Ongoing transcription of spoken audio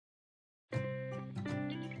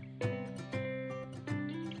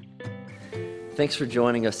Thanks for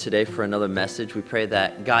joining us today for another message. We pray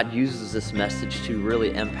that God uses this message to really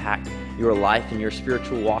impact your life and your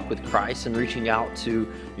spiritual walk with Christ and reaching out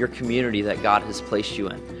to your community that God has placed you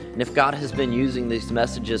in. And if God has been using these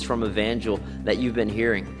messages from Evangel that you've been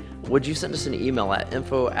hearing, would you send us an email at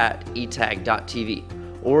info@etag.tv?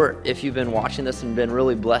 Or if you've been watching this and been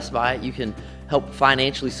really blessed by it, you can help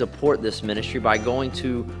financially support this ministry by going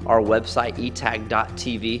to our website,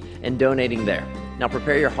 etag.tv, and donating there. Now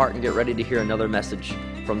prepare your heart and get ready to hear another message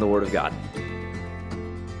from the Word of God.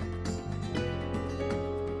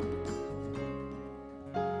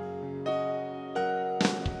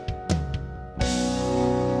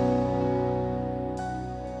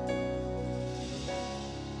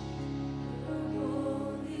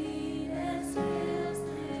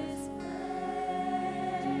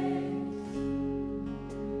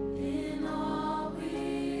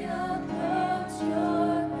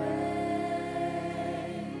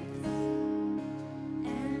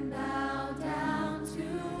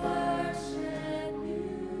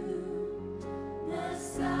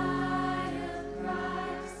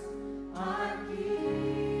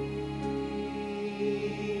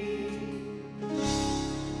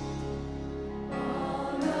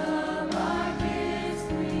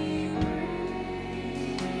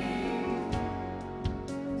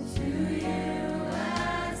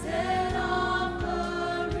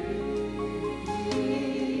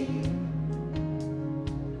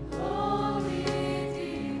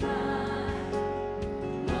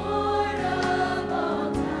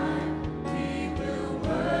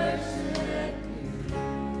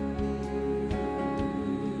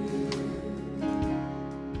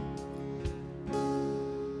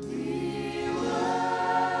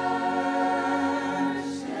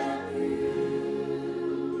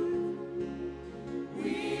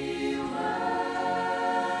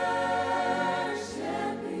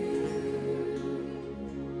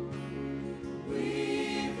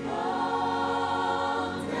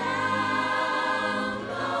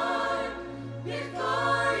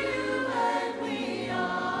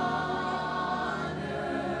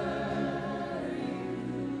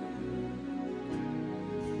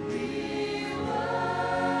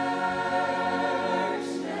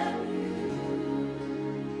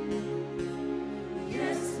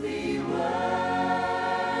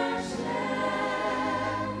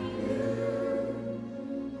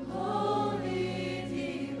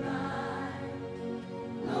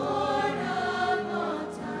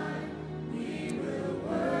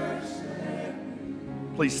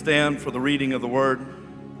 Please stand for the reading of the Word.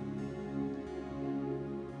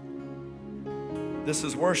 This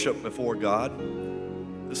is worship before God.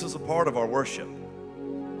 This is a part of our worship.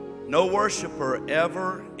 No worshiper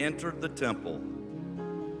ever entered the temple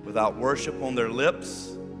without worship on their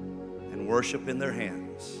lips and worship in their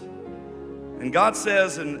hands. And God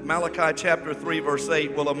says in Malachi chapter 3, verse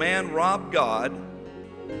 8, "Will a man rob God?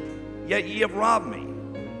 Yet ye have robbed me.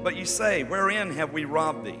 But ye say, wherein have we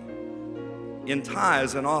robbed thee? In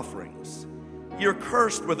tithes and offerings. Ye are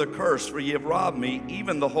cursed with a curse, for ye have robbed me,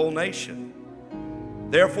 even the whole nation.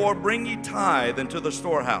 Therefore bring ye tithe into the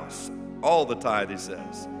storehouse," all the tithe, he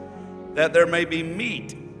says, "that there may be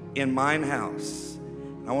meat in mine house."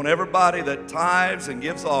 I want everybody that tithes and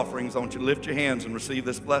gives offerings, I want you to lift your hands and receive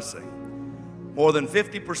this blessing. More than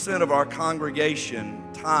 50% of our congregation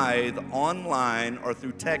tithe online or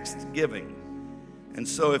through text giving. And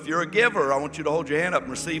so if you're a giver, I want you to hold your hand up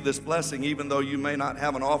and receive this blessing. Even though you may not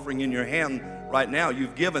have an offering in your hand right now,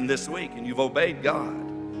 you've given this week and you've obeyed God.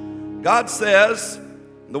 God says,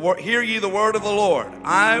 "Hear ye the word of the Lord.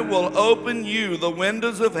 I will open you the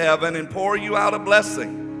windows of heaven and pour you out a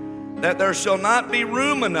blessing, that there shall not be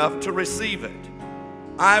room enough to receive it.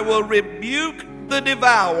 I will rebuke the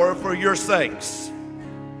devourer for your sakes.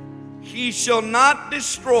 He shall not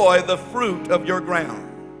destroy the fruit of your ground."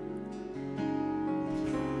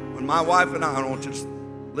 When my wife and I want you to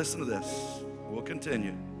listen to this, we'll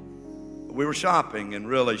continue. We were shopping, and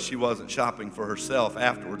really she wasn't shopping for herself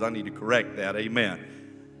afterwards. I need to correct that, amen.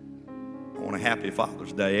 I want a happy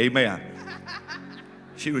Father's Day, amen.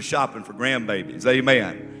 She was shopping for grandbabies,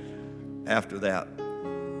 amen, after that.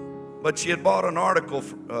 But she had bought an article,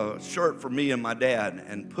 shirt for me and my dad,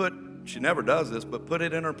 and she never does this, but put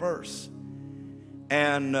it in her purse.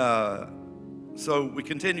 And so we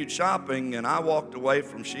continued shopping, and I walked away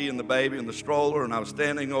from she and the baby and the stroller, and I was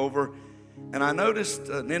standing over, and I noticed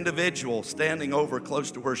an individual standing over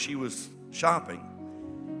close to where she was shopping.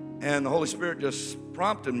 And the Holy Spirit just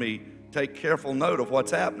prompted me, take careful note of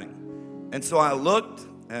what's happening. And so I looked,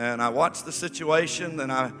 and I watched the situation, and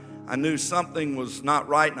I knew something was not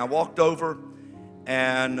right, and I walked over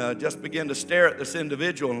and just began to stare at this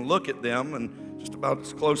individual and look at them. And just about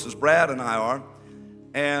as close as Brad and I are.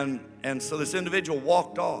 And so this individual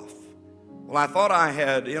walked off. Well, I thought I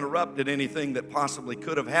had interrupted anything that possibly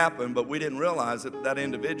could have happened, but we didn't realize that that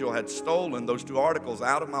individual had stolen those 2 articles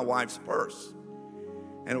out of my wife's purse.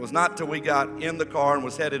 And it was not till we got in the car and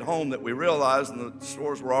was headed home that we realized, and the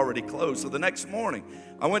stores were already closed. So the next morning,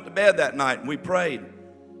 I went to bed that night and we prayed.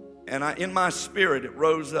 And in my spirit, it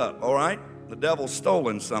rose up. All right, the devil's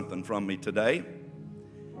stolen something from me today.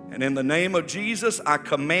 And in the name of Jesus, I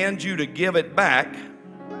command you to give it back.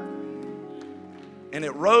 And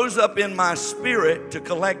it rose up in my spirit to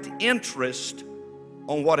collect interest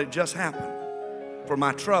on what had just happened for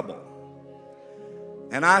my trouble.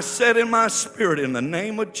 And I said in my spirit, in the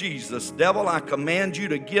name of Jesus, devil, I command you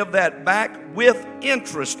to give that back with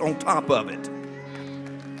interest on top of it.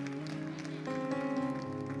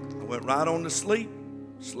 I went right on to sleep,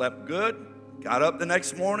 slept good, got up the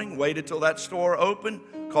next morning, waited till that store opened,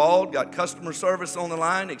 called, got customer service on the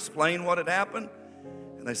line, explained what had happened.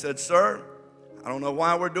 And they said, sir, I don't know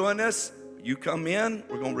why we're doing this. You come in,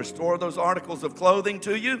 we're going to restore those articles of clothing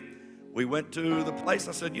to you. We went to the place.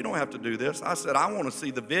 I said, you don't have to do this. I said, I want to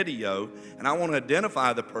see the video, and I want to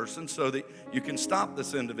identify the person so that you can stop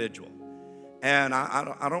this individual. And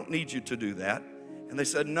I don't need you to do that. And they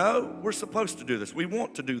said, no, we're supposed to do this. We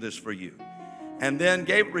want to do this for you. And then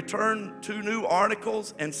returned 2 new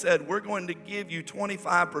articles and said, we're going to give you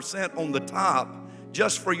 25% on the top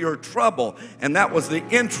just for your trouble. And that was the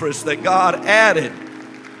interest that God added.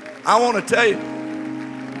 I want to tell you,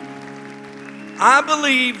 I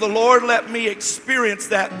believe the Lord let me experience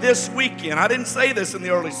that this weekend. I didn't say this in the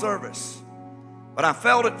early service, but I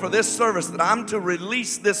felt it for this service, that I'm to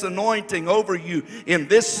release this anointing over you in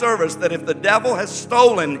this service, that if the devil has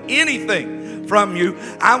stolen anything from you,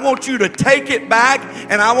 I want you to take it back,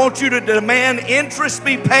 and I want you to demand interest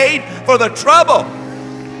be paid for the trouble.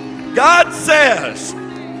 God says,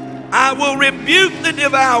 I will rebuke the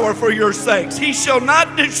devourer for your sakes. He shall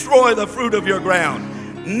not destroy the fruit of your ground,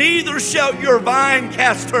 neither shall your vine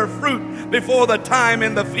cast her fruit before the time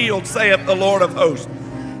in the field, saith the Lord of hosts.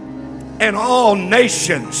 And all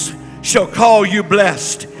nations shall call you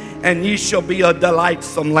blessed, and ye shall be a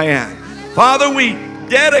delightsome land. Father, we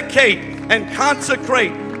dedicate and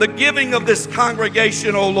consecrate the giving of this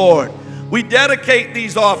congregation, O Lord. We dedicate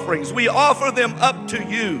these offerings. We offer them up to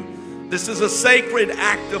you. This is a sacred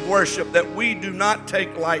act of worship that we do not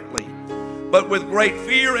take lightly. But with great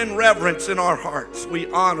fear and reverence in our hearts,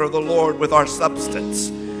 we honor the Lord with our substance.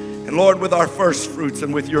 And Lord, with our first fruits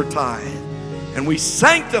and with your tithe. And we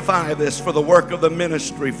sanctify this for the work of the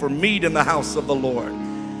ministry, for meat in the house of the Lord.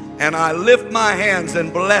 And I lift my hands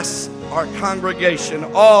and bless our congregation,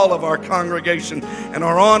 all of our congregation and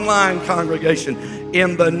our online congregation,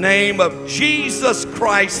 in the name of Jesus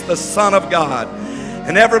Christ, the Son of God.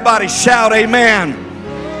 And everybody shout amen.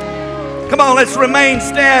 Come on, let's remain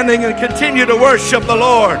standing and continue to worship the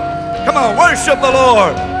Lord. Come on, worship the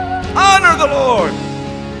Lord. Honor the Lord.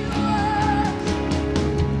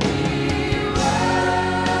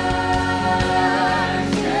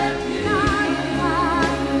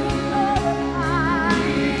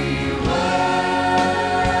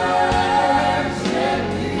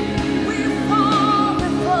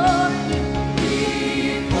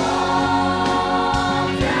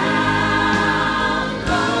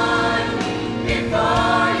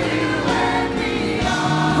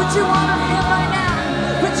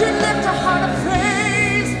 Put your lift a heart of praise.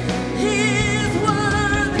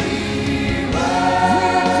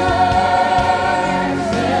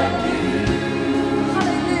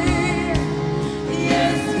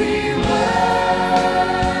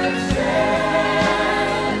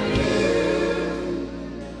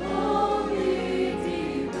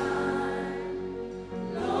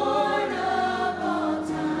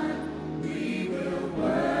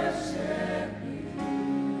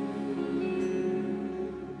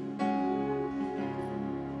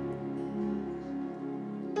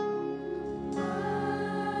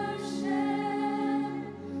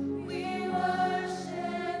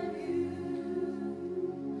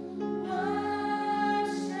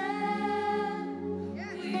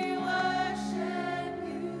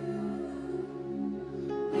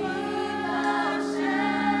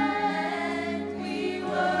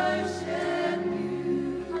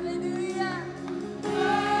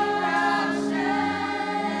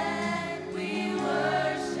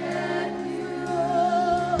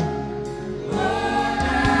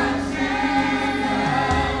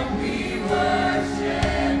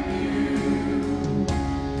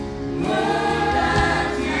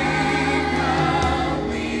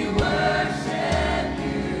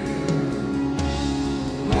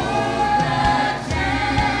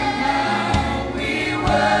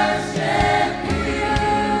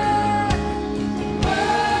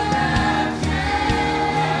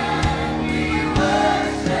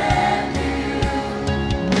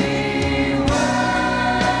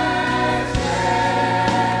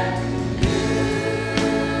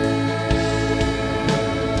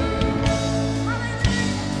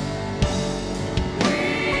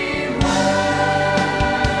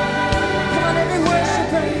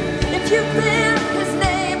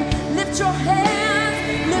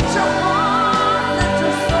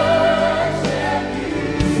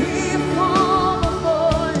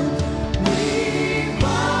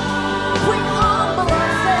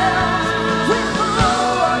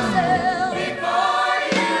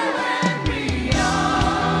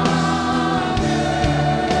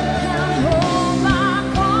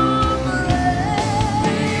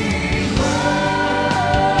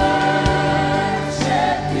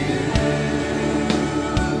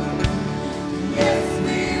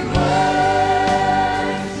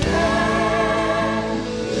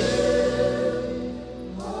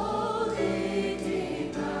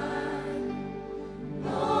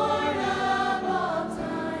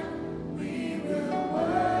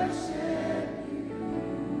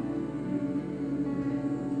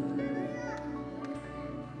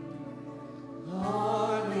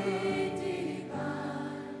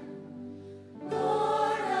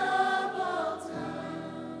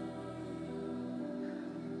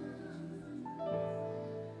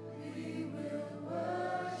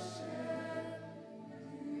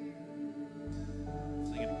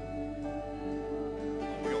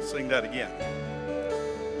 sing that again.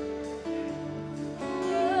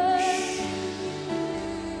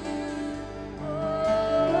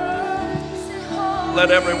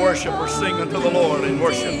 Let every worshiper sing unto the Lord in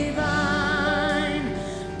worship.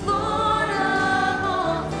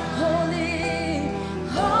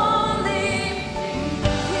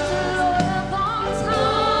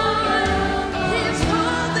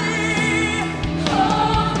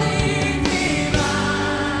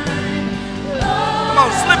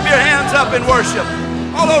 Slip your hands up in worship.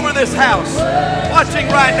 All over this house, watching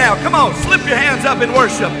right now. Come on, slip your hands up in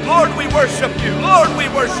worship. Lord, we worship you. Lord, we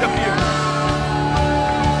worship you.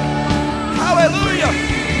 Hallelujah.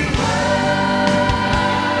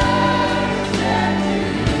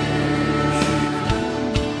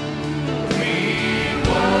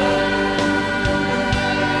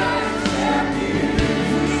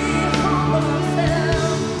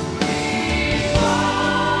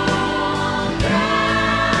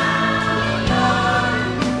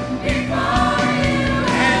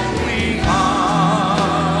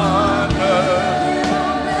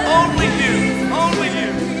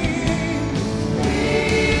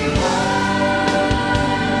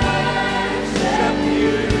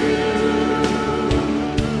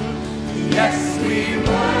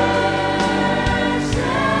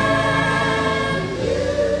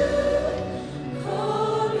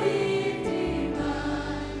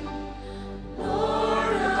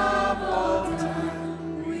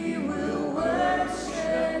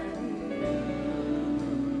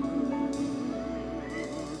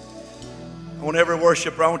 Every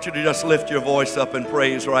worshiper, I want you to just lift your voice up in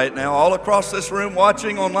praise right now. All across this room,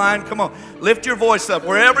 watching online, come on, lift your voice up.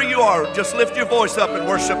 Wherever you are, just lift your voice up and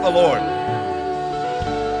worship the Lord.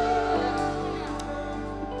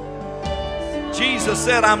 Jesus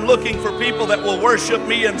said, I'm looking for people that will worship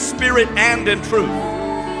me in spirit and in truth.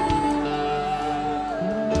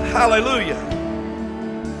 Hallelujah.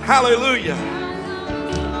 Hallelujah.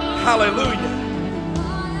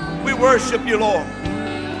 Hallelujah. We worship you, Lord.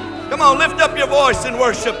 Come on, lift up your voice and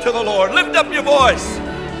worship to the Lord. Lift up your voice.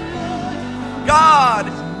 God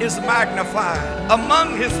is magnified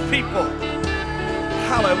among his people.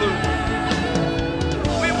 Hallelujah.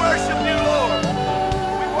 We worship you, Lord.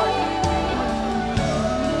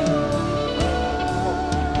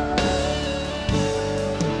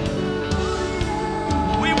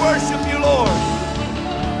 We worship you, Lord.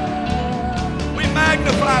 We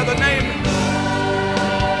magnify the name.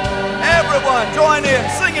 Everyone, join in.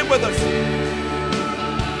 Sing it with us.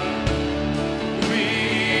 We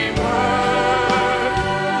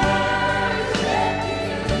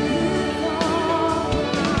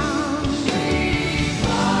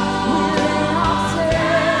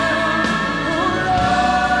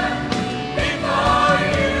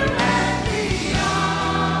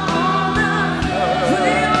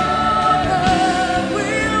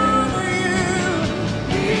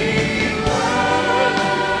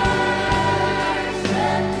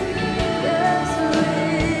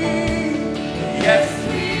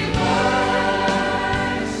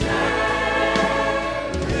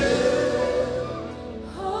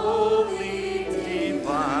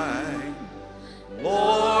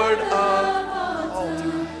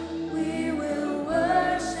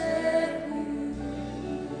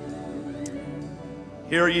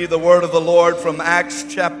Hear ye the word of the Lord from Acts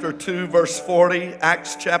chapter 2, verse 40.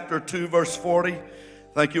 Acts chapter 2, verse 40.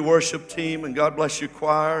 Thank you, worship team, and God bless you,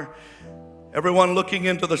 choir. Everyone looking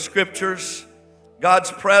into the scriptures,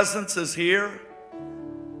 God's presence is here.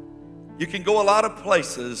 You can go a lot of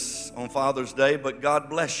places on Father's Day, but God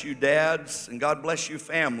bless you, dads, and God bless you,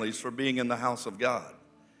 families, for being in the house of God.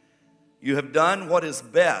 You have done what is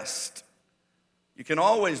best. You can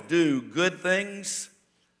always do good things,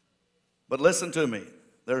 but listen to me.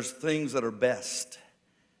 There's things that are best,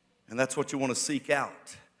 and that's what you want to seek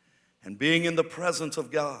out. And being in the presence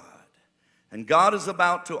of God. And God is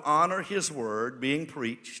about to honor his word being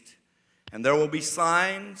preached, and there will be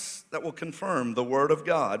signs that will confirm the word of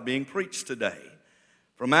God being preached today.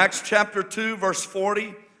 From Acts chapter 2, verse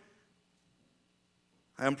 40,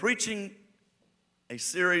 I am preaching a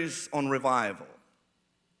series on revival.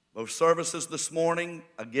 Both services this morning,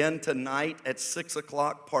 again tonight at 6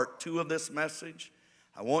 o'clock, part 2 of this message.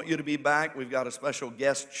 I want you to be back. We've got a special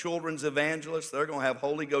guest children's evangelist. They're going to have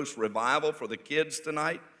Holy Ghost revival for the kids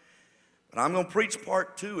tonight. But I'm going to preach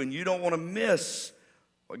part 2, and you don't want to miss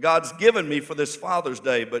what God's given me for this Father's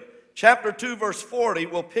Day. But chapter 2, verse 40,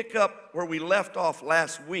 we'll pick up where we left off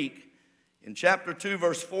last week. In chapter 2,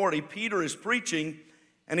 verse 40, Peter is preaching,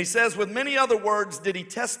 and he says, with many other words did he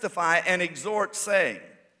testify and exhort, saying,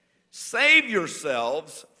 save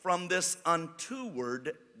yourselves from this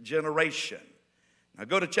untoward generation. Now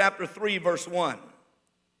go to chapter 3, verse 1.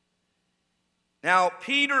 Now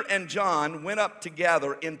Peter and John went up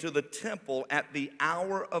together into the temple at the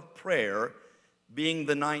hour of prayer, being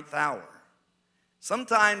the 9th hour.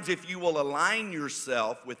 Sometimes if you will align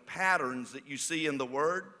yourself with patterns that you see in the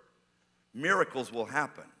Word, miracles will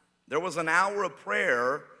happen. There was an hour of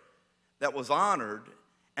prayer that was honored,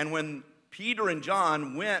 and when Peter and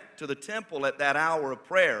John went to the temple at that hour of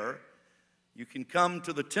prayer, you can come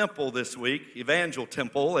to the temple this week, Evangel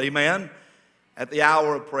Temple, amen, at the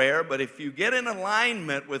hour of prayer. But if you get in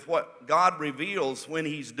alignment with what God reveals when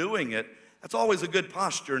He's doing it, that's always a good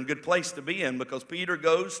posture and good place to be in, because Peter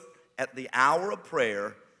goes at the hour of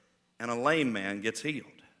prayer and a lame man gets healed.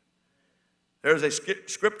 There's a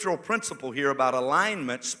scriptural principle here about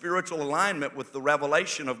alignment, spiritual alignment with the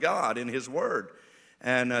revelation of God in His Word,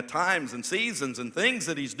 and times and seasons and things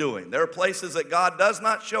that He's doing. There are places that God does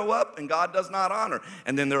not show up and God does not honor.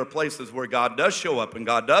 And then there are places where God does show up and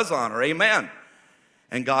God does honor. Amen.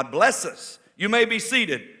 And God blesses. You may be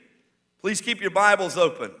seated. Please keep your Bibles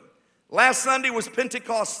open. Last Sunday was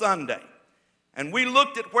Pentecost Sunday. And we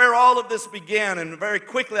looked at where all of this began. And very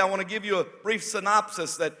quickly I want to give you a brief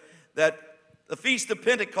synopsis that the Feast of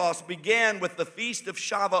Pentecost began with the Feast of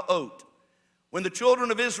Shavuot. When the children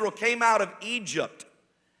of Israel came out of Egypt,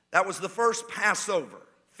 that was the first Passover.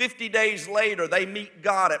 50 days later, they meet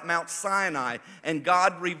God at Mount Sinai, and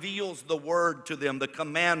God reveals the Word to them. The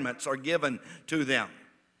commandments are given to them.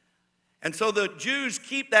 And so the Jews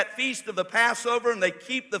keep that feast of the Passover, and they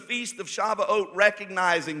keep the Feast of Shavuot,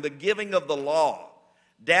 recognizing the giving of the law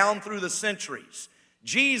down through the centuries.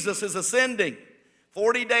 Jesus is ascending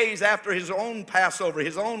 40 days after His own Passover,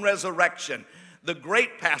 His own resurrection, the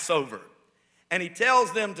great Passover. And He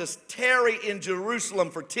tells them to tarry in Jerusalem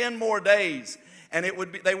for 10 more days. And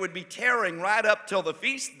they would be tarrying right up till the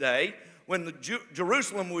feast day, when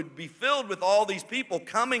Jerusalem would be filled with all these people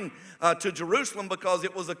coming to Jerusalem, because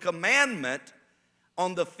it was a commandment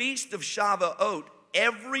on the Feast of Shavuot.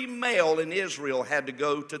 Every male in Israel had to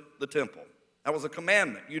go to the temple. That was a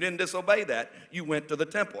commandment. You didn't disobey that. You went to the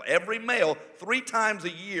temple. Every male, 3 times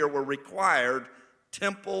a year, were required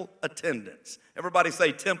temple attendance. Everybody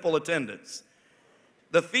say temple attendance.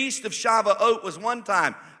 The Feast of Shavuot was one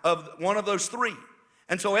time of one of those 3.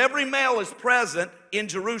 And so every male is present in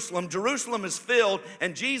Jerusalem. Jerusalem is filled,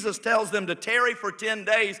 and Jesus tells them to tarry for 10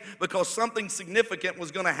 days because something significant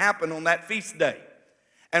was going to happen on that feast day.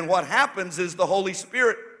 And what happens is the Holy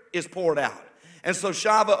Spirit is poured out. And so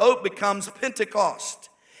Shavuot becomes Pentecost.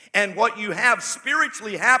 And what you have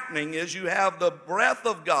spiritually happening is you have the breath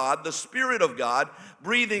of God, the Spirit of God,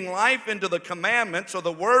 breathing life into the commandments or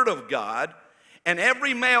the Word of God. And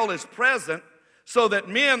every male is present, so that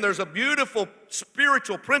men, there's a beautiful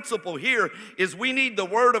spiritual principle here, is we need the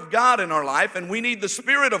Word of God in our life, and we need the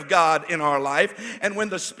Spirit of God in our life. And when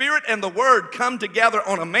the Spirit and the Word come together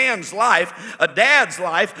on a man's life, a dad's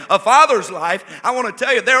life, a father's life, I want to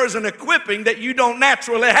tell you, there is an equipping that you don't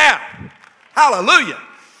naturally have. Hallelujah.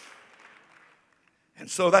 And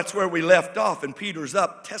so that's where we left off, and Peter's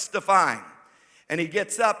up testifying. And he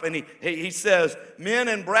gets up and he says, "Men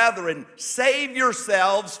and brethren, save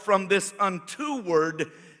yourselves from this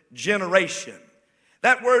untoward generation."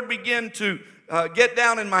 That word began to get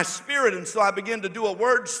down in my spirit, and so I began to do a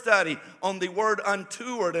word study on the word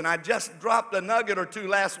untoward. And I just dropped a nugget or two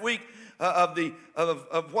last week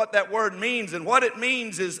of what that word means. And what it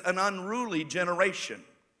means is an unruly generation.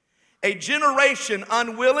 A generation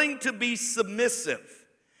unwilling to be submissive.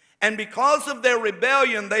 And because of their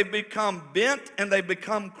rebellion, they've become bent and they've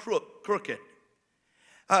become crooked.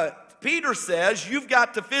 Peter says you've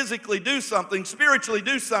got to physically do something, spiritually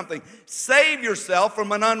do something. Save yourself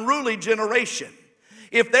from an unruly generation.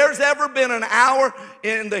 If there's ever been an hour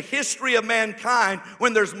in the history of mankind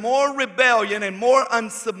when there's more rebellion and more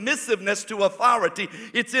unsubmissiveness to authority,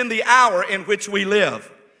 it's in the hour in which we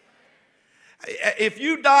live. If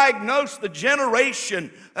you diagnose the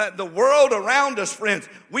generation, the world around us, friends,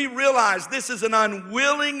 we realize this is an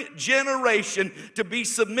unwilling generation to be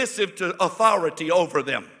submissive to authority over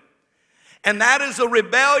them. And that is a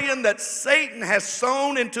rebellion that Satan has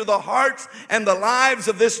sown into the hearts and the lives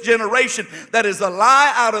of this generation. That is a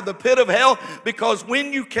lie out of the pit of hell, because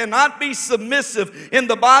when you cannot be submissive in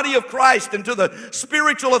the body of Christ and to the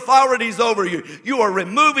spiritual authorities over you, you are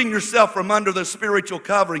removing yourself from under the spiritual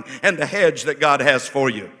covering and the hedge that God has for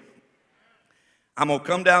you. I'm going to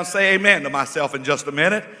come down and say amen to myself in just a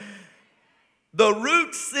minute. The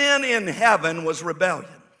root sin in heaven was rebellion.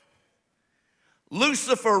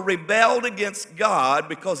 Lucifer rebelled against God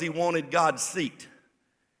because he wanted God's seat.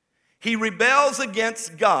 He rebels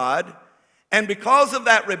against God, And because of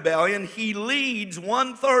that rebellion, he leads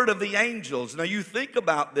 1/3 of the angels. Now you think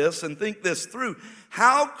about this and think this through.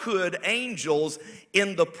 How could angels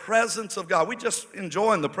in the presence of God, we just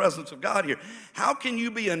enjoying the presence of God here. How can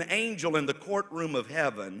you be an angel in the courtroom of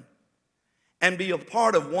heaven and be a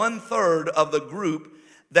part of 1/3 of the group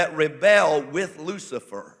that rebel with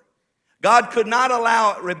Lucifer? God could not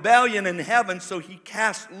allow rebellion in heaven, so he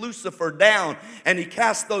cast Lucifer down, and he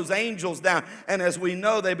cast those angels down. And as we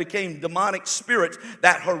know, they became demonic spirits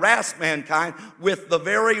that harassed mankind with the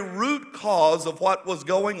very root cause of what was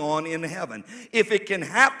going on in heaven. If it can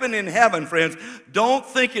happen in heaven, friends, don't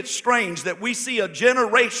think it's strange that we see a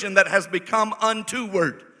generation that has become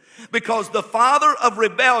untoward. Because the father of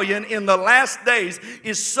rebellion in the last days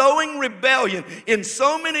is sowing rebellion in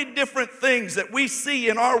so many different things that we see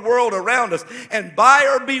in our world around us. And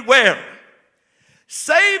buyer beware.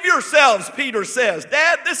 Save yourselves, Peter says.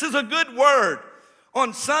 Dad, this is a good word.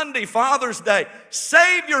 On Sunday, Father's Day,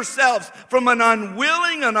 save yourselves from an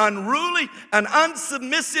unwilling, an unruly, an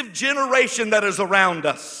unsubmissive generation that is around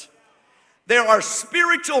us. There are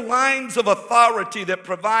spiritual lines of authority that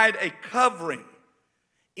provide a covering.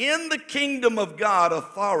 In the kingdom of God,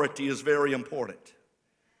 authority is very important.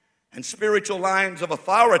 And spiritual lines of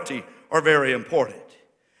authority are very important.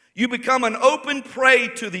 You become an open prey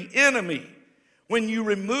to the enemy when you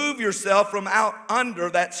remove yourself from out under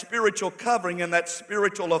that spiritual covering and that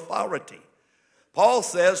spiritual authority. Paul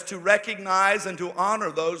says to recognize and to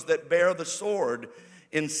honor those that bear the sword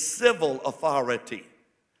in civil authority,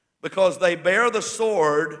 because they bear the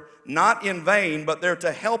sword not in vain, but they're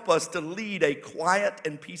to help us to lead a quiet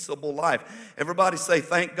and peaceable life. Everybody say,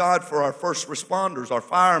 thank God for our first responders, our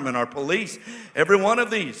firemen, our police, every one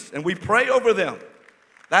of these. And we pray over them.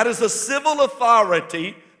 That is a civil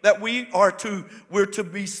authority that we're to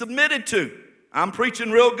be submitted to. I'm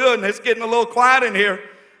preaching real good, and it's getting a little quiet in here.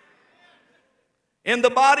 In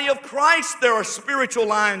the body of Christ, there are spiritual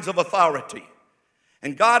lines of authority.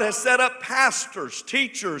 And God has set up pastors,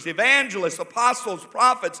 teachers, evangelists, apostles,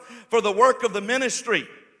 prophets for the work of the ministry.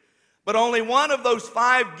 But only one of those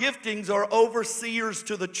 5 giftings are overseers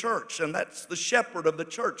to the church, and that's the shepherd of the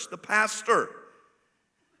church, the pastor.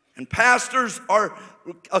 And pastors are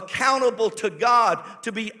accountable to God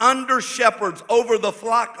to be under shepherds over the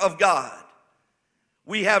flock of God.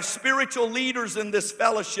 We have spiritual leaders in this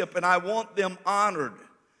fellowship, and I want them honored.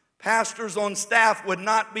 Pastors on staff would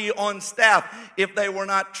not be on staff if they were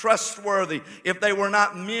not trustworthy, if they were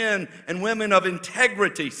not men and women of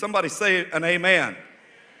integrity. Somebody say an amen.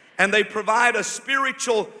 And they provide a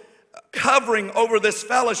spiritual covering over this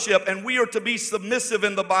fellowship, and we are to be submissive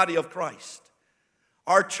in the body of Christ.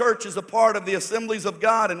 Our church is a part of the Assemblies of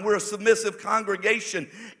God, and we're a submissive congregation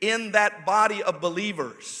in that body of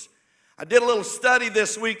believers. I did a little study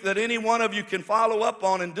this week that any one of you can follow up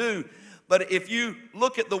on and do. But if you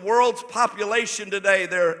look at the world's population today,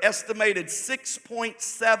 there are estimated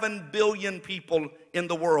 6.7 billion people in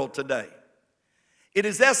the world today. It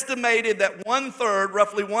is estimated that 1/3,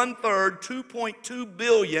 roughly 1/3, 2.2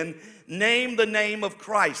 billion, name the name of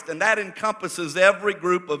Christ. And that encompasses every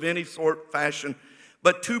group of any sort, fashion.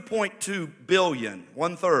 But 2.2 billion,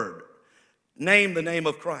 1/3, name the name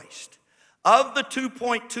of Christ. Of the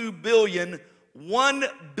 2.2 billion, 1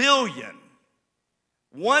 billion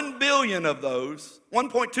of those,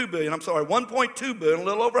 1.2 billion, 1.2 billion, a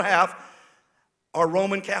little over half, are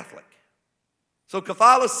Roman Catholic. So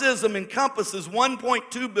Catholicism encompasses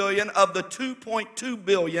 1.2 billion of the 2.2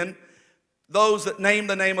 billion, those that name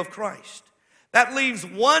the name of Christ. That leaves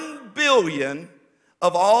 1 billion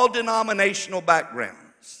of all denominational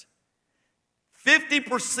backgrounds.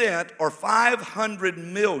 50% or 500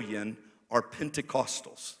 million are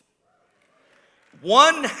Pentecostals.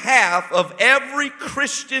 1/2 of every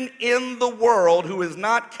Christian in the world who is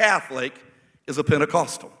not Catholic is a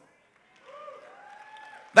Pentecostal.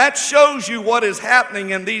 That shows you what is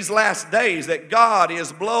happening in these last days, that God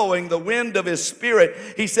is blowing the wind of His Spirit.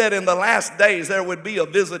 He said in the last days there would be a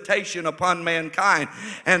visitation upon mankind.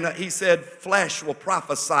 And He said, flesh will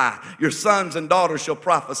prophesy. Your sons and daughters shall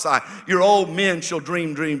prophesy. Your old men shall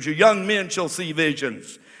dream dreams. Your young men shall see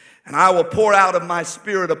visions. And I will pour out of my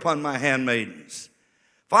Spirit upon my handmaidens.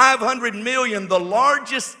 500 million, the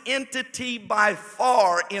largest entity by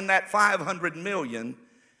far in that 500 million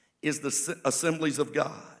is the Assemblies of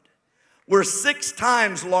God. We're 6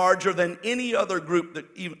 times larger than any other group that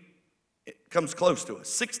even comes close to us.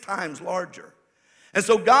 6 times larger. And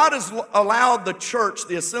so God has allowed the church,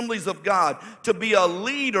 the Assemblies of God, to be a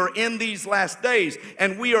leader in these last days.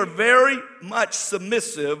 And we are very much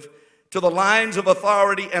submissive to the lines of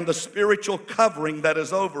authority and the spiritual covering that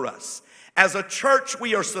is over us. As a church,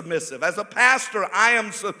 we are submissive. As a pastor, I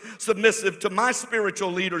am submissive to my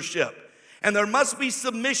spiritual leadership. And there must be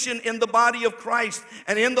submission in the body of Christ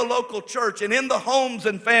and in the local church and in the homes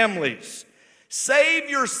and families. Save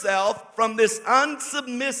yourself from this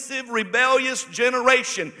unsubmissive, rebellious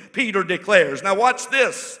generation, Peter declares. Now watch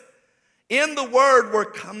this. In the word, we're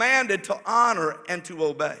commanded to honor and to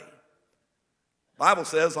obey. The Bible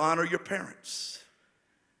says honor your parents.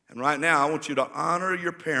 And right now, I want you to honor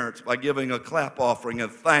your parents by giving a clap offering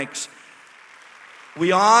of thanks.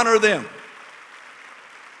 We honor them.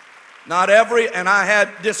 And I had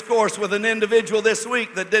discourse with an individual this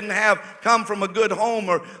week that didn't come from a good home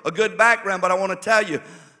or a good background, but I want to tell you,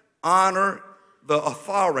 honor the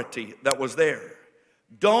authority that was there.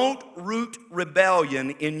 Don't root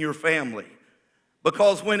rebellion in your family,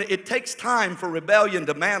 because when it takes time for rebellion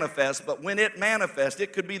to manifest, but when it manifests,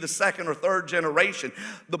 it could be the second or third generation.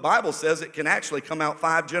 The Bible says it can actually come out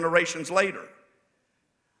 5 generations later.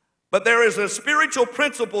 But there is a spiritual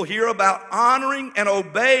principle here about honoring and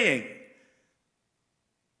obeying.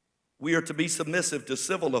 We are to be submissive to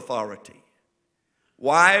civil authority.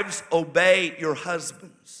 Wives, obey your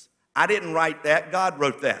husbands. I didn't write that, God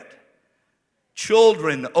wrote that.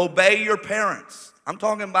 Children, obey your parents. I'm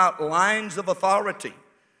talking about lines of authority.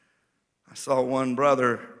 I saw one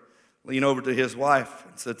brother lean over to his wife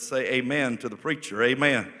and said, say amen to the preacher,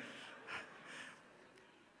 amen.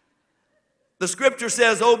 The scripture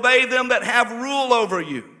says, obey them that have rule over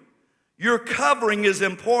you. Your covering is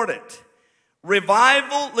important.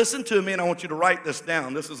 Revival, listen to me, and I want you to write this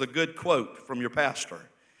down. This is a good quote from your pastor.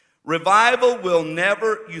 Revival will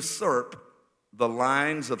never usurp the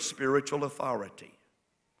lines of spiritual authority,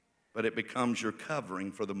 but it becomes your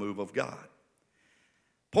covering for the move of God.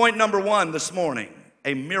 Point number 1 this morning,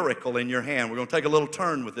 a miracle in your hand. We're going to take a little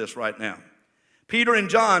turn with this right now. Peter and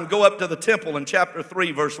John go up to the temple in chapter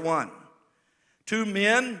 3, verse 1. 2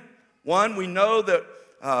 men, one we know that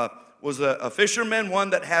was a fisherman, one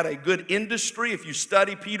that had a good industry. If you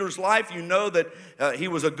study Peter's life, you know that he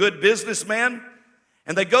was a good businessman.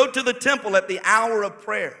 And they go to the temple at the hour of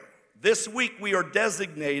prayer. This week we are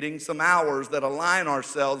designating some hours that align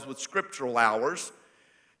ourselves with scriptural hours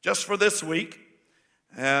just for this week.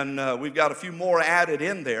 And we've got a few more added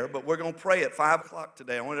in there, but we're going to pray at 5 o'clock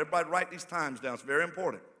today. I want everybody to write these times down. It's very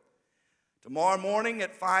important. Tomorrow morning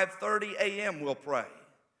at 5:30 a.m. we'll pray.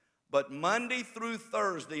 But Monday through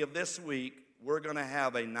Thursday of this week, we're going to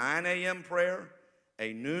have a 9 a.m. prayer,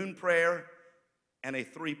 a noon prayer, and a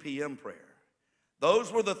 3 p.m. prayer.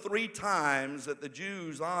 Those were the 3 times that the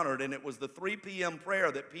Jews honored, and it was the 3 p.m.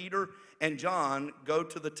 prayer that Peter and John go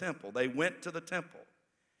to the temple. They went to the temple.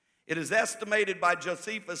 It is estimated by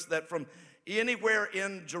Josephus that from anywhere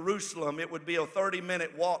in Jerusalem, it would be a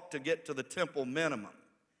 30-minute walk to get to the temple minimum.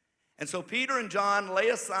 And so Peter and John lay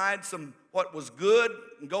aside what was good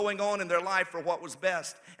going on in their life for what was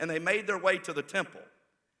best, and they made their way to the temple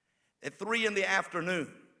at 3 in the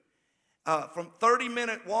afternoon. From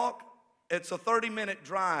 30-minute walk, it's a 30-minute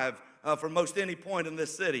drive from most any point in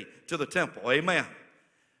this city to the temple. Amen.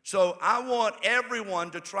 So I want everyone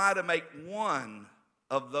to try to make one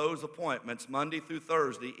of those appointments Monday through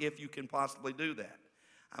Thursday if you can possibly do that.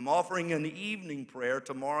 I'm offering an evening prayer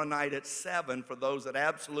tomorrow night at 7 for those that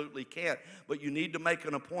absolutely can't, but you need to make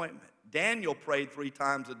an appointment. Daniel prayed 3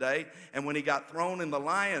 times a day, and when he got thrown in the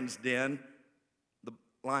lion's den, the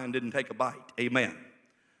lion didn't take a bite. Amen.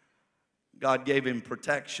 God gave him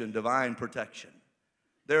protection, divine protection.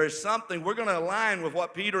 There is something, we're going to align with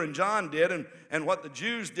what Peter and John did and what the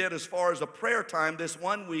Jews did as far as a prayer time this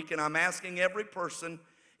one week, and I'm asking every person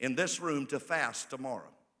in this room to fast tomorrow.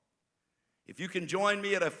 If you can join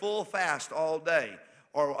me at a full fast all day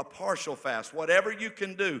or a partial fast, whatever you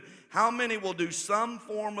can do, how many will do some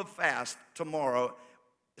form of fast tomorrow?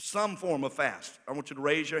 Some form of fast. I want you to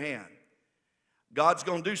raise your hand. God's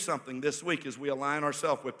going to do something this week as we align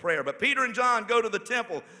ourselves with prayer. But Peter and John go to the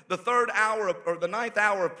temple the 9th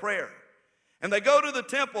hour of prayer. And they go to the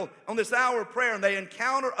temple on this hour of prayer, and they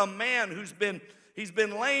encounter a man he's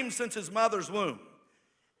been lame since his mother's womb.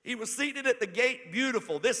 He was seated at the gate,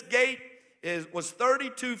 beautiful. This gate was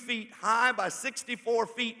 32 feet high by 64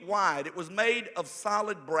 feet wide. It was made of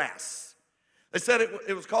solid brass. They said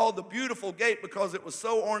it was called the Beautiful Gate because it was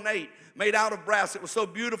so ornate, made out of brass. It was so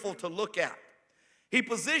beautiful to look at. He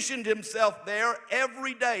positioned himself there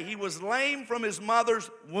every day. He was lame from his mother's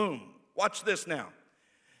womb. Watch this now.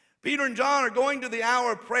 Peter and John are going to the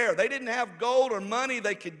hour of prayer. They didn't have gold or money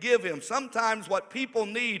they could give him. Sometimes what people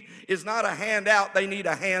need is not a hand out, they need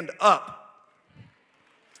a hand up.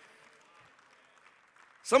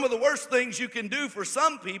 Some of the worst things you can do for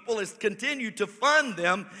some people is continue to fund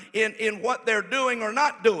them in what they're doing or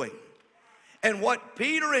not doing. And what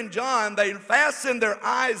Peter and John, they fastened their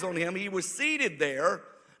eyes on him. He was seated there.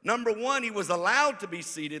 Number one, he was allowed to be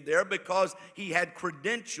seated there because he had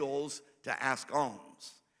credentials to ask alms.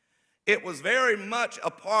 It was very much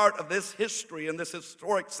a part of this history and this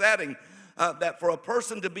historic setting that for a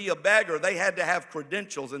person to be a beggar, they had to have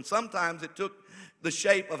credentials. And sometimes it took the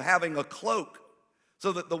shape of having a cloak.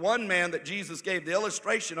 So that the one man that Jesus gave the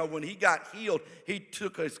illustration of, when he got healed, he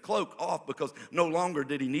took his cloak off because no longer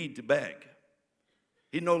did he need to beg.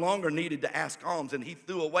 He no longer needed to ask alms, and he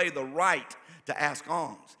threw away the right to ask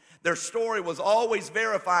alms. Their story was always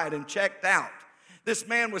verified and checked out. This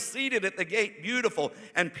man was seated at the gate, beautiful,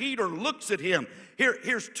 and Peter looks at him.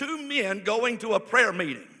 Here's two men going to a prayer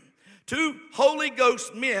meeting. Two Holy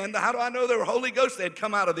Ghost men. How do I know they were Holy Ghost? They had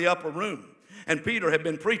come out of the upper room. And Peter had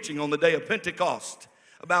been preaching on the day of Pentecost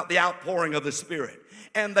about the outpouring of the Spirit.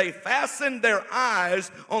 And they fastened their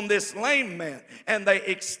eyes on this lame man, and they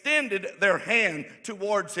extended their hand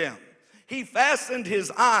towards him. He fastened his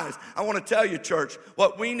eyes. I want to tell you, church,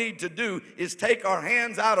 what we need to do is take our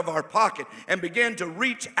hands out of our pocket and begin to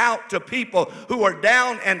reach out to people who are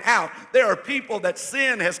down and out. There are people that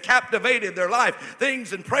sin has captivated their life.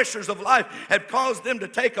 Things and pressures of life have caused them to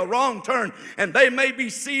take a wrong turn, and they may be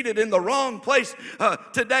seated in the wrong place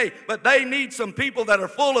today, but they need some people that are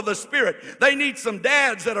full of the Spirit. They need some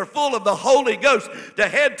dads that are full of the Holy Ghost to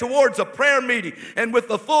head towards a prayer meeting and with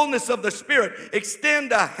the fullness of the Spirit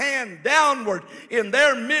extend a hand downward in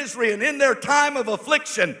their misery and in their time of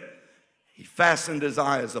affliction. He fastened his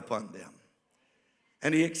eyes upon them,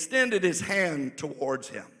 and he extended his hand towards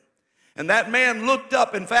him. And that man looked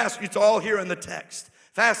up and fastened, it's all here in the text,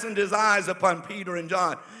 fastened his eyes upon Peter and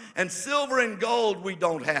John. And silver and gold we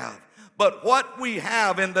don't have, but what we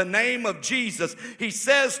have in the name of Jesus, he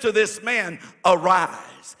says to this man,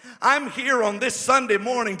 arise. I'm here on this Sunday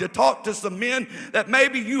morning to talk to some men that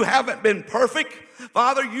maybe you haven't been perfect.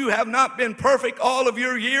 Father, you have not been perfect all of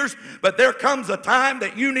your years, but there comes a time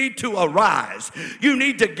that you need to arise. You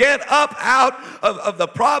need to get up out of the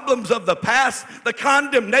problems of the past, the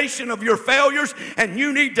condemnation of your failures, and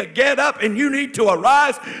you need to get up and you need to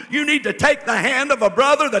arise. You need to take the hand of a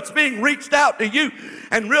brother that's being reached out to you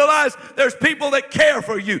and realize there's people that care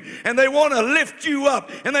for you, and they want to lift you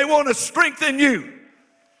up, and they want to strengthen you.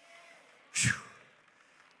 Whew.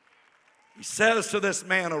 He says to this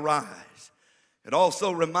man, arise. It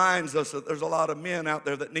also reminds us that there's a lot of men out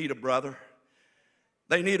there that need a brother.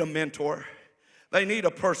 They need a mentor. They need a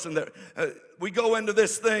person that we go into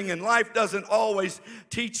this thing, and life doesn't always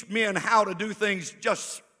teach men how to do things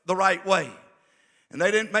just the right way. And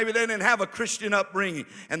maybe they didn't have a Christian upbringing,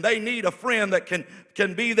 and they need a friend that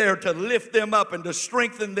can be there to lift them up and to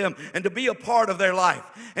strengthen them and to be a part of their life.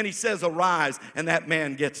 And he says, arise, and that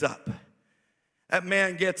man gets up. That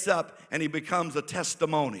man gets up and he becomes a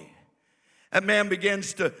testimony. That man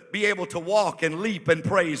begins to be able to walk and leap and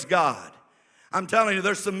praise God. I'm telling you,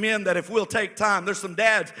 there's some men that if we'll take time, there's some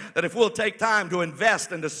dads that if we'll take time to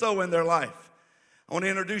invest and to sow in their life. I want to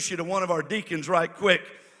introduce you to one of our deacons right quick.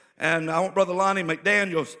 And I want Brother Lonnie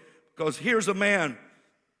McDaniels, because here's a man.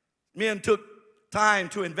 Men took time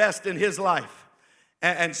to invest in his life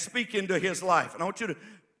and speak into his life. And I want you to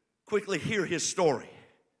quickly hear his story.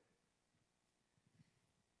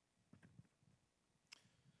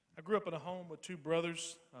 I grew up in a home with two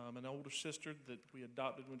brothers, an older sister that we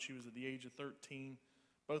adopted when she was at the age of 13.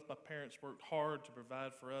 Both my parents worked hard to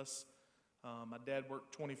provide for us. My dad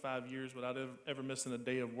worked 25 years without ever missing a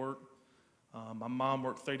day of work. My mom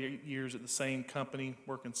worked 38 years at the same company,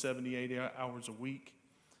 working 70, 80 hours a week.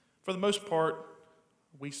 For the most part,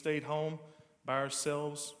 we stayed home by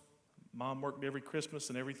ourselves. Mom worked every Christmas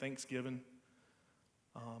and every Thanksgiving.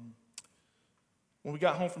 When we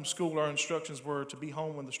got home from school, our instructions were to be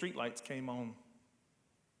home when the street lights came on,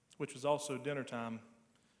 which was also dinner time.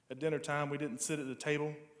 At dinner time, we didn't sit at the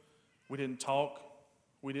table. We didn't talk.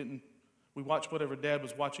 We watched whatever Dad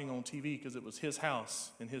was watching on TV because it was his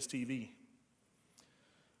house and his TV.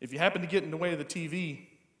 If you happened to get in the way of the TV,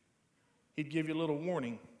 he'd give you a little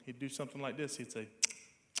warning. He'd do something like this. He'd say,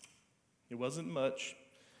 it wasn't much.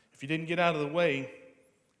 If you didn't get out of the way,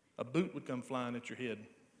 a boot would come flying at your head.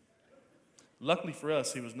 Luckily for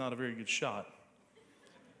us, he was not a very good shot.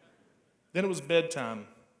 Then it was bedtime.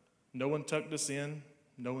 No one tucked us in.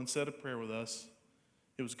 No one said a prayer with us.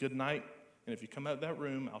 It was good night, and if you come out of that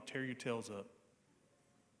room, I'll tear your tails up.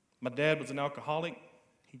 My dad was an alcoholic.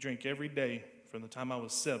 He drank every day from the time I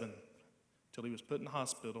was 7 till he was put in the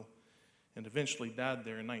hospital and eventually died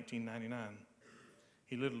there in 1999.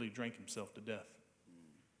 He literally drank himself to death.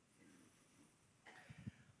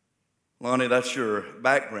 Lonnie, that's your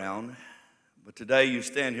background. But today you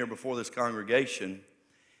stand here before this congregation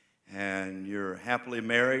And you're happily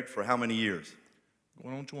married for how many years?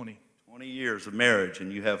 Going on 20. 20 years of marriage,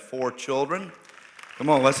 and you have 4 children. Come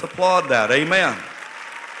on, let's applaud that. Amen.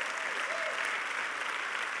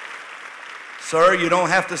 Sir, you don't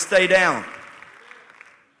have to stay down.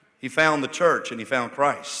 He found the church and he found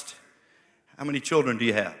Christ. How many children do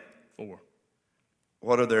you have? 4.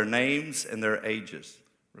 What are their names and their ages?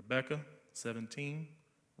 Rebecca, 17.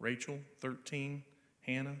 Rachel, 13.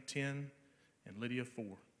 Hannah, 10. And Lydia, 4.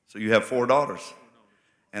 So you have 4 daughters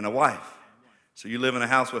and a wife. So you live in a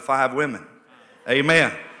house with 5 women.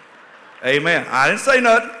 Amen. Amen. I didn't say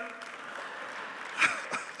nothing.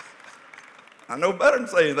 I know better than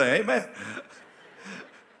say anything. Amen.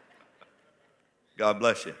 God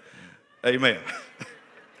bless you. Amen.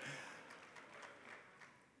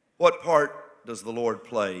 What part does the Lord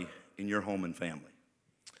play in your home and family?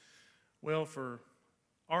 Well, for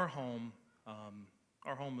our home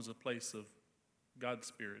is a place of God's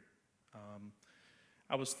Spirit.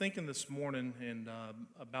 I was thinking this morning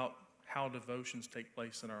about how devotions take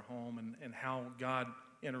place in our home and how God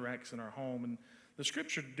interacts in our home. And the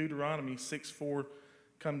scripture Deuteronomy 6:4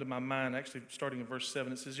 come to my mind, actually starting in verse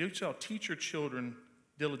 7. It says, "You shall teach your children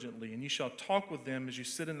diligently, and you shall talk with them as you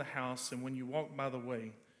sit in the house and when you walk by the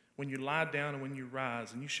way, when you lie down and when you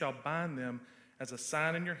rise. And you shall bind them as a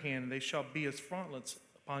sign in your hand, and they shall be as frontlets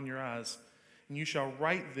upon your eyes. And you shall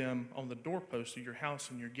write them on the doorposts of your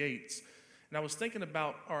house and your gates." And I was thinking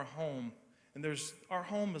about our home, and our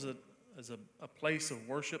home is a place of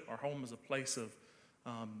worship. Our home is a place of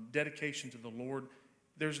dedication to the Lord.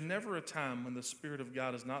 There's never a time when the Spirit of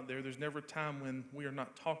God is not there. There's never a time when we are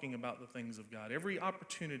not talking about the things of God. Every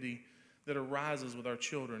opportunity that arises with our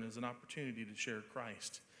children is an opportunity to share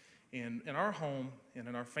Christ. And in our home and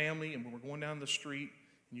in our family, and when we're going down the street,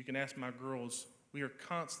 and you can ask my girls, we are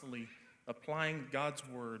constantly applying God's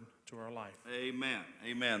word to our life. Amen.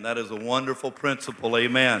 Amen. That is a wonderful principle.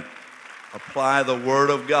 Amen. Apply the word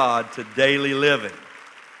of God to daily living.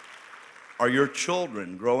 Are your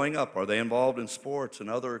children growing up, are they involved in sports and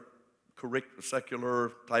other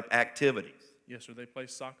secular type activities? Yes, sir. They play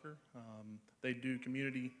soccer. They do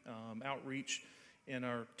community outreach in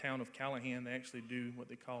our town of Callahan. They actually do what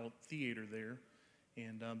they call theater there,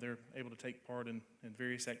 and they're able to take part in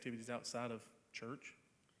various activities outside of church.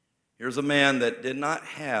 Here's a man that did not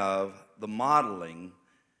have the modeling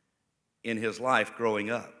in his life growing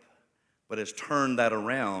up, but has turned that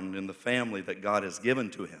around in the family that God has given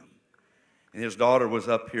to him. And his daughter was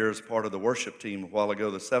up here as part of the worship team a while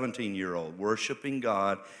ago, the 17-year-old, worshiping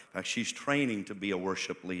God. In fact, she's training to be a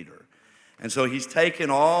worship leader. And so he's taken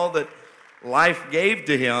all that life gave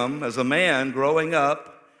to him as a man growing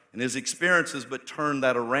up and his experiences, but turned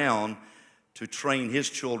that around to train his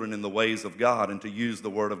children in the ways of God and to use the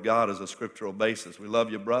Word of God as a scriptural basis. We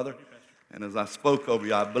love you, brother. And as I spoke over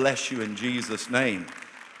you, I bless you in Jesus' name.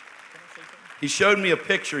 He showed me a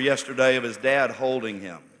picture yesterday of his dad holding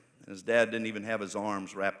him. His dad didn't even have his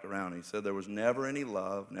arms wrapped around him. He said there was never any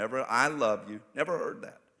love, never, "I love you." Never heard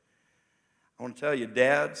that. I want to tell you,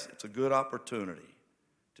 dads, it's a good opportunity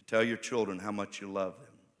to tell your children how much you love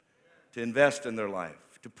them, to invest in their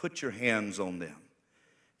life, to put your hands on them.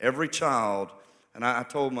 Every child, and I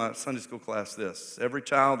told my Sunday school class this, every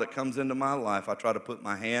child that comes into my life, I try to put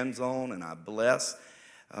my hands on and I bless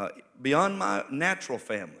beyond my natural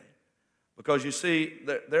family. Because you see,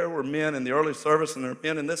 there were men in the early service and there are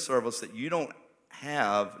men in this service that you don't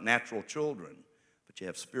have natural children, but you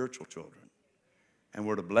have spiritual children. And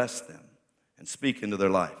we're to bless them and speak into their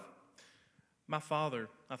life. My father,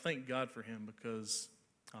 I thank God for him because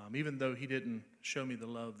even though he didn't show me the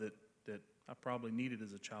love that I probably needed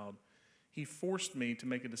as a child, he forced me to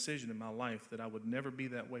make a decision in my life that I would never be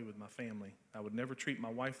that way with my family. I would never treat my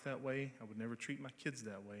wife that way. I would never treat my kids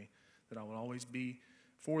that way. That I would always be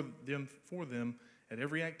for them at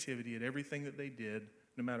every activity, at everything that they did,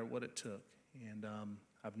 no matter what it took. And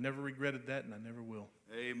I've never regretted that, and I never will.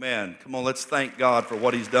 Amen. Come on, let's thank God for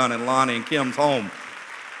what he's done in Lonnie and Kim's home.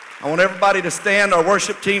 I want everybody to stand, our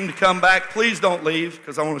worship team to come back. Please don't leave,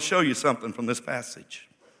 because I want to show you something from this passage.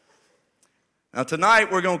 Now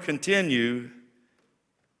tonight we're going to continue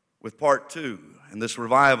with part 2 in this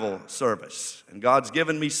revival service. And God's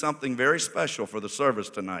given me something very special for the service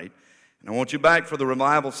tonight. And I want you back for the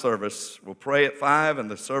revival service. We'll pray at 5 and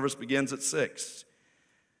the service begins at 6.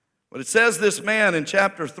 But it says this man in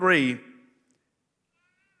chapter 3,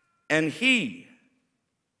 "And he,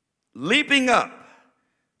 leaping up,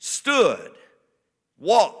 stood,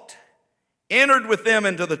 walked, entered with them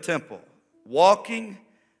into the temple, walking,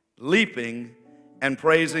 leaping, and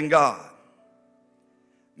praising God."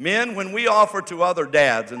 Men, when we offer to other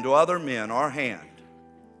dads and to other men our hand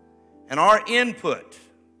and our input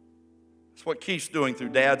It's what Keith's doing through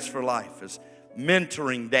Dads for Life, is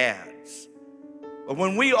mentoring dads. But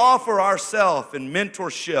when we offer ourselves in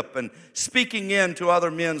mentorship and speaking into other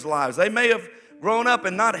men's lives, they may have grown up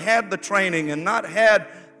and not had the training and not had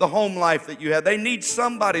the home life that you had. They need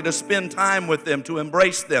somebody to spend time with them, to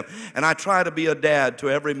embrace them. And I try to be a dad to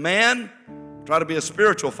every man, try to be a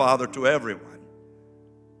spiritual father to everyone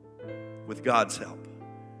with God's help.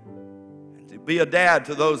 And to be a dad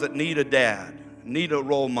to those that need a dad, need a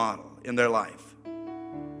role model in their life.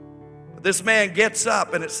 This man gets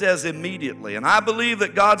up, and it says immediately. And I believe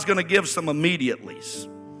that God's going to give some immediatelys.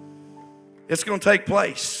 It's going to take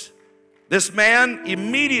place. This man,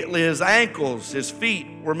 immediately his ankles, his feet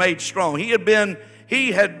were made strong. He had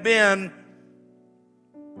been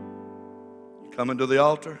coming to the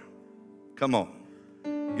altar. Come on.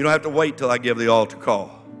 You don't have to wait till I give the altar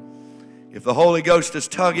call. If the Holy Ghost is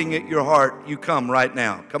tugging at your heart, you come right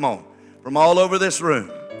now. Come on. From all over this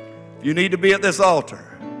room. If you need to be at this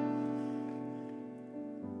altar,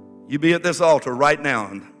 you be at this altar right now.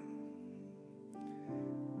 And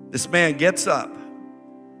this man gets up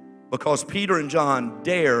because Peter and John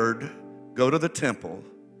dared go to the temple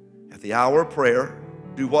at the hour of prayer,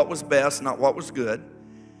 do what was best, not what was good,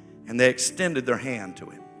 and they extended their hand to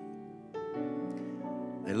him.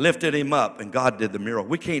 They lifted him up, and God did the miracle.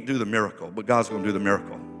 We can't do the miracle, but God's going to do the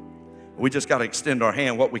miracle. We just got to extend our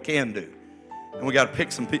hand, what we can do. And we got to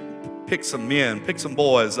pick some men, pick some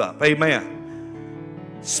boys up.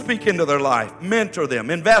 Amen. Speak into their life, mentor them,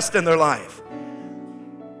 invest in their life.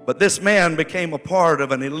 But this man became a part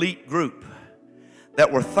of an elite group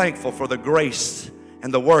that were thankful for the grace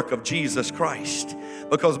and the work of Jesus Christ.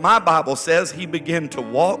 Because my Bible says he began to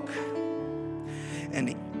walk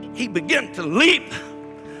and he began to leap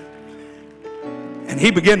and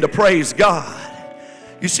he began to praise God.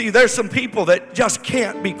 You see, there's some people that just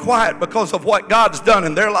can't be quiet because of what God's done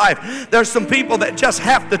in their life. There's some people that just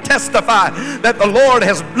have to testify that the Lord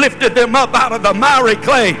has lifted them up out of the miry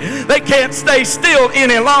clay. They can't stay still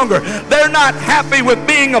any longer. They're not happy with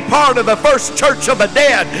being a part of the first church of the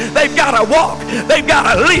dead. They've got to walk. They've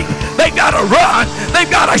got to leap. They've got to run.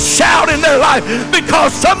 They've got to shout in their life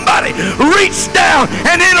because somebody reached down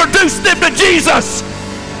and introduced them to Jesus.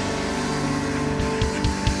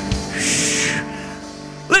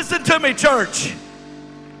 Listen to me, church.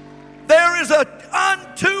 There is an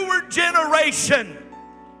untoward generation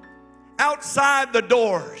outside the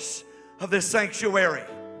doors of this sanctuary.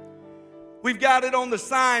 We've got it on the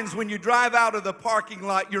signs when you drive out of the parking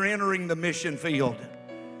lot, you're entering the mission field.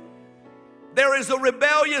 There is a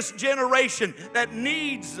rebellious generation that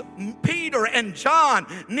needs Peter and John,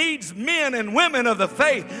 needs men and women of the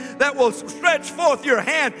faith that will stretch forth your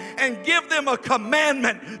hand and give them a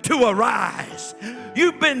commandment to arise.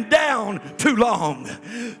 You've been down too long.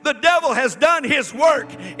 The devil has done his work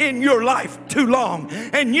in your life too long,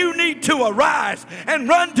 and you need to arise and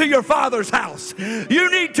run to your Father's house.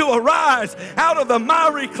 You need to arise out of the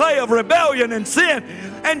miry clay of rebellion and sin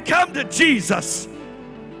and come to Jesus.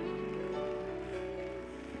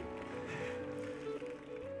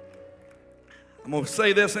 I'm going to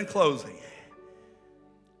say this in closing.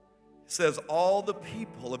 It says, all the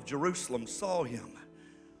people of Jerusalem saw him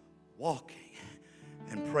walking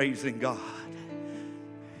and praising God.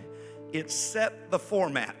 It set the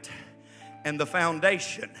format and the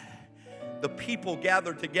foundation. The people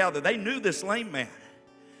gathered together. They knew this lame man.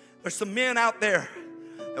 There's some men out there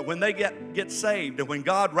that when they get saved and when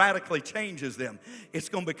God radically changes them, it's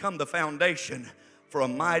going to become the foundation for a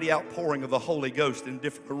mighty outpouring of the Holy Ghost in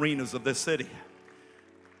different arenas of this city.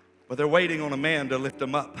 But they're waiting on a man to lift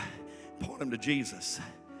them up, point them to Jesus.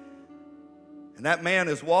 And that man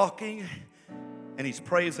is walking and he's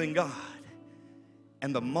praising God.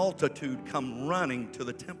 And the multitude come running to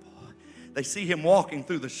the temple. They see him walking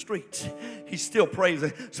through the streets. He's still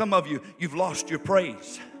praising. Some of you, you've lost your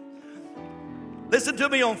praise. Listen to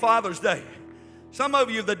me on Father's Day. Some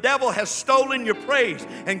of you, the devil has stolen your praise,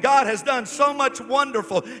 and God has done so much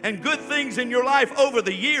wonderful and good things in your life over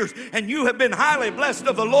the years, and you have been highly blessed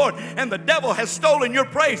of the Lord, and the devil has stolen your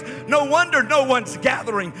praise. No wonder no one's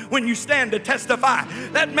gathering when you stand to testify.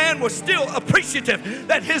 That man was still appreciative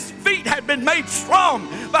that his feet had been made strong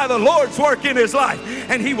by the Lord's work in his life,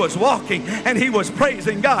 and he was walking and he was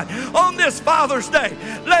praising God. On this Father's Day,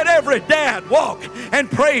 let every dad walk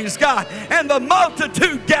and praise God, and the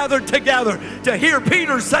multitude gathered together to hear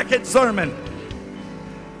Peter's second sermon.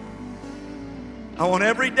 I want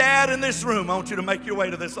every dad in this room, I want you to make your way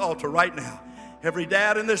to this altar right now. Every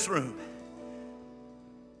dad in this room.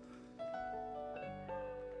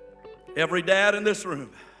 Every dad in this room.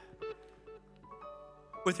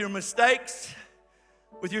 With your mistakes,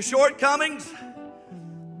 with your shortcomings,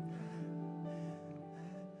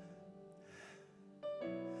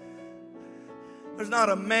 There's not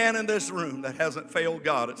a man in this room that hasn't failed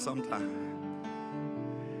God at some time.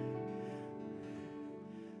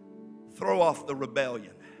 Throw off the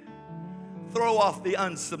rebellion. Throw off the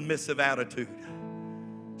unsubmissive attitude.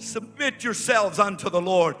 Submit yourselves unto the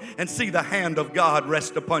Lord and see the hand of God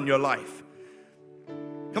rest upon your life.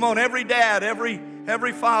 Come on, every dad, every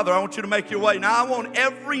father, I want you to make your way. Now I want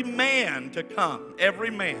every man to come.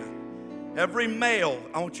 Every man, every male,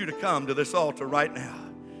 I want you to come to this altar right now.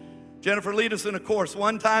 Jennifer, lead us in a chorus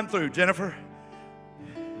one time through. Jennifer.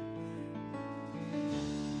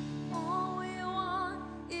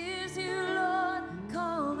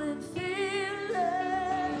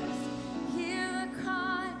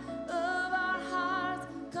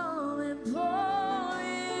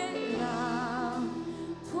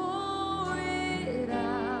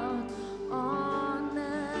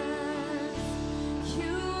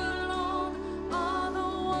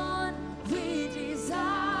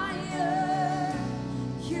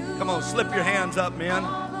 Slip your hands up, men.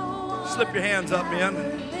 Slip your hands up,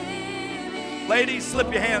 men. Ladies,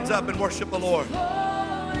 slip your hands up and worship the Lord.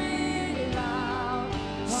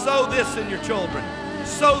 Sow this in your children.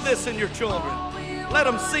 Sow this in your children. Let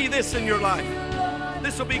them see this in your life.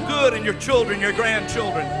 This will be good in your children, your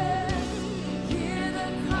grandchildren.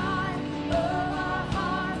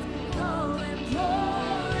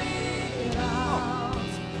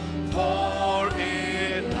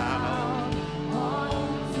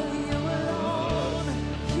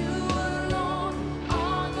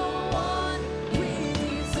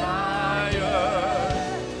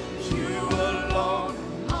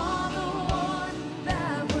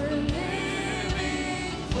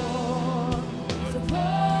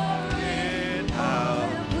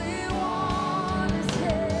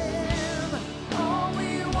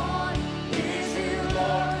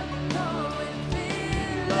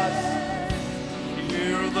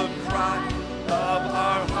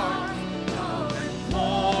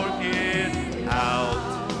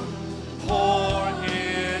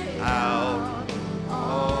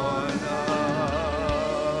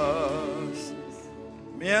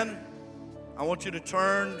 I want you to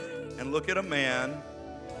turn and look at a man.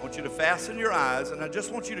 I want you to fasten your eyes, and I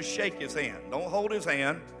just want you to shake his hand. Don't hold his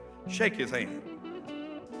hand. Shake his hand.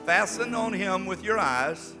 Fasten on him with your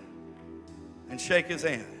eyes and shake his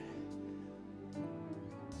hand.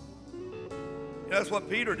 That's what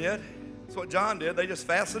Peter did. That's what John did. They just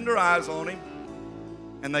fastened their eyes on him,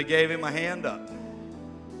 and they gave him a hand up.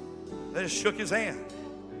 They just shook his hand.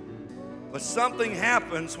 But something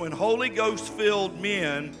happens when Holy Ghost-filled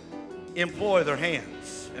men employ their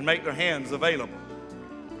hands and make their hands available.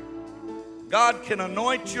 God can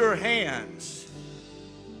anoint your hands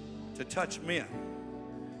to touch men,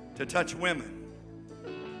 to touch women,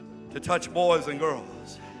 to touch boys and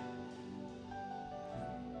girls.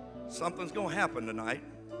 Something's going to happen tonight.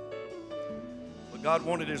 But God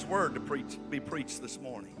wanted His word to be preached this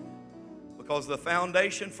morning, because the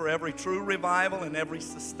foundation for every true revival and every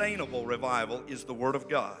sustainable revival is the Word of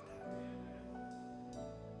God.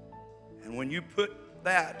 And when you put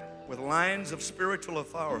that with lines of spiritual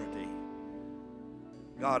authority,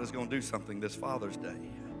 God is going to do something this Father's Day.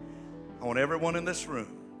 I want everyone in this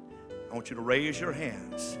room, I want you to raise your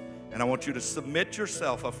hands, and I want you to submit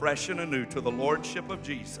yourself afresh and anew to the Lordship of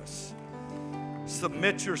Jesus.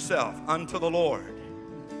 Submit yourself unto the Lord.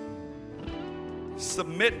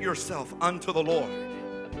 Submit yourself unto the Lord.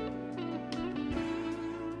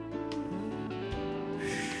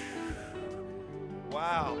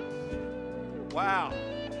 Wow. Wow.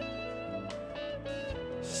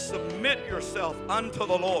 Submit yourself unto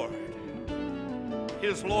the Lord,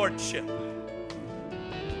 His Lordship.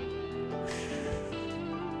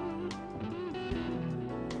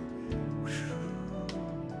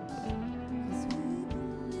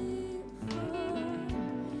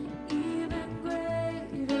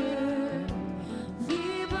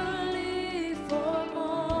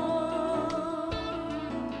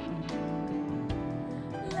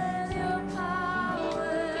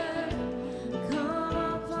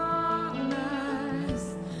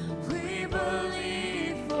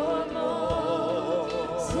 For more.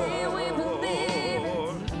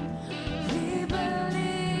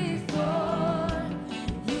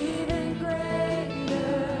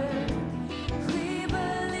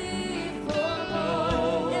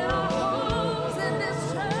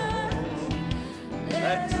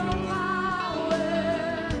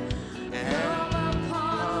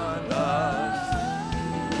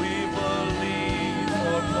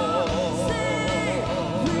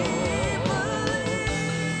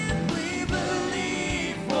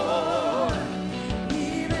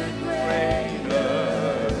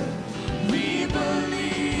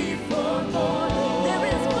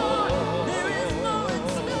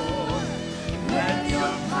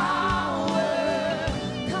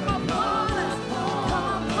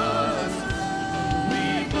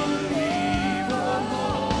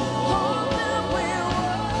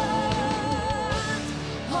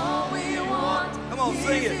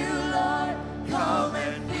 you, Lord, come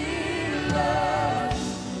and fill us.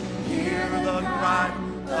 Hear the cry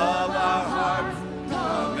of our hearts,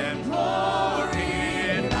 come and pour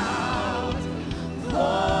it out.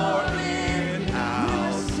 Pour it out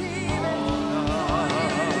on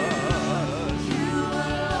us. You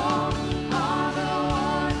alone are the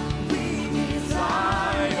one we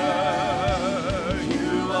desire.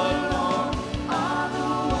 You alone are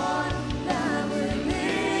the one that we're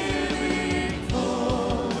living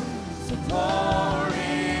for. So pour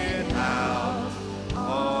it out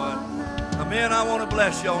on us. Men, I want to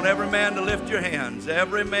bless you. I want every man to lift your hands.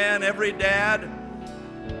 Every man, every dad,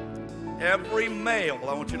 every male,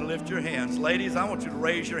 I want you to lift your hands. Ladies, I want you to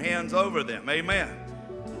raise your hands over them. Amen.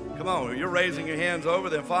 Come on, you're raising your hands over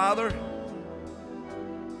them. Father,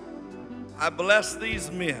 I bless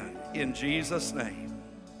these men in Jesus' name.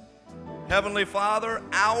 Heavenly Father,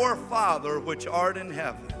 our Father which art in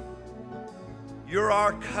heaven, you're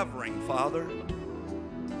our covering, Father.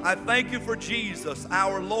 I thank you for Jesus,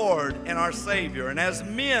 our Lord and our Savior. And as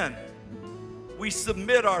men, we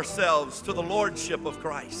submit ourselves to the Lordship of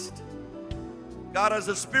Christ. God, as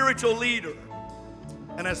a spiritual leader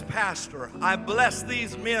and as pastor, I bless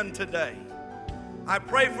these men today. I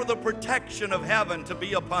pray for the protection of heaven to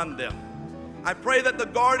be upon them. I pray that the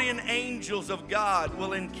guardian angels of God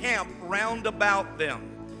will encamp round about them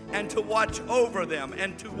and to watch over them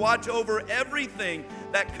and to watch over everything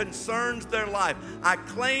that concerns their life. I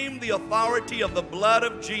claim the authority of the blood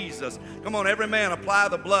of Jesus. Come on, every man, apply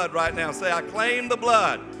the blood right now. Say, I claim the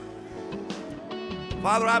blood.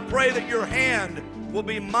 Father, I pray that your hand will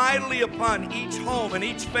be mightily upon each home and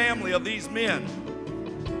each family of these men,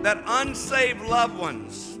 that unsaved loved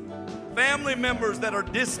ones, family members that are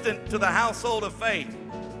distant to the household of faith,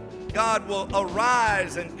 God will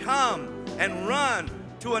arise and come and run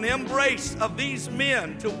to an embrace of these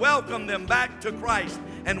men to welcome them back to Christ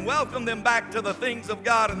and welcome them back to the things of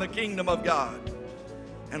God and the kingdom of God.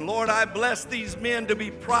 And Lord, I bless these men to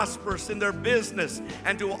be prosperous in their business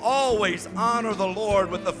and to always honor the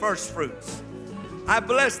Lord with the first fruits. I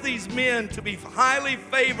bless these men to be highly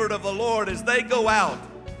favored of the Lord as they go out.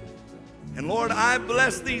 And Lord, I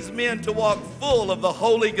bless these men to walk full of the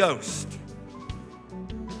Holy Ghost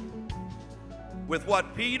with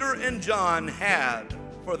what Peter and John had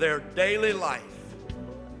for their daily life.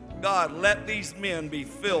 God, let these men be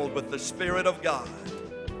filled with the Spirit of God.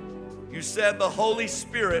 You said the Holy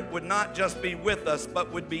Spirit would not just be with us,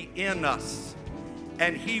 but would be in us.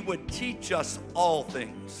 And He would teach us all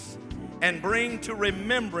things and bring to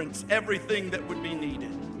remembrance everything that would be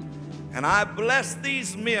needed. And I bless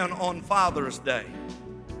these men on Father's Day,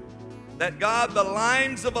 that God, the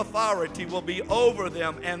lines of authority will be over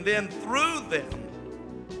them and then through them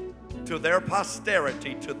to their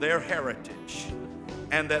posterity, to their heritage,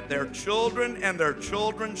 and that their children and their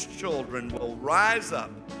children's children will rise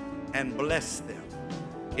up and bless them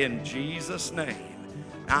in Jesus' name.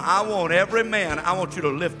 Now, I want every man, I want you to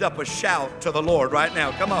lift up a shout to the Lord right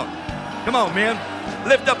now. Come on. Come on, men.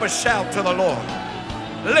 Lift up a shout to the Lord.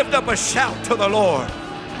 Lift up a shout to the Lord.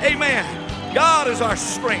 Amen. God is our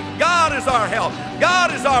strength. God is our help.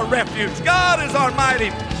 God is our refuge. God is our mighty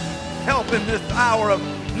help in this hour of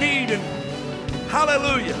need. And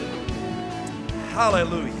hallelujah.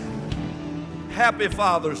 Hallelujah. Happy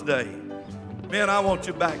Father's Day. Men, I want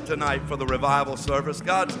you back tonight for the revival service.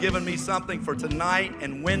 God's given me something for tonight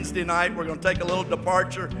and Wednesday night. We're going to take a little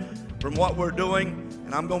departure from what we're doing,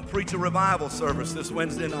 and I'm going to preach a revival service this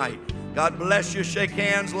Wednesday night. God bless you. Shake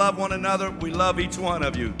hands. Love one another. We love each one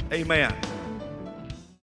of you. Amen.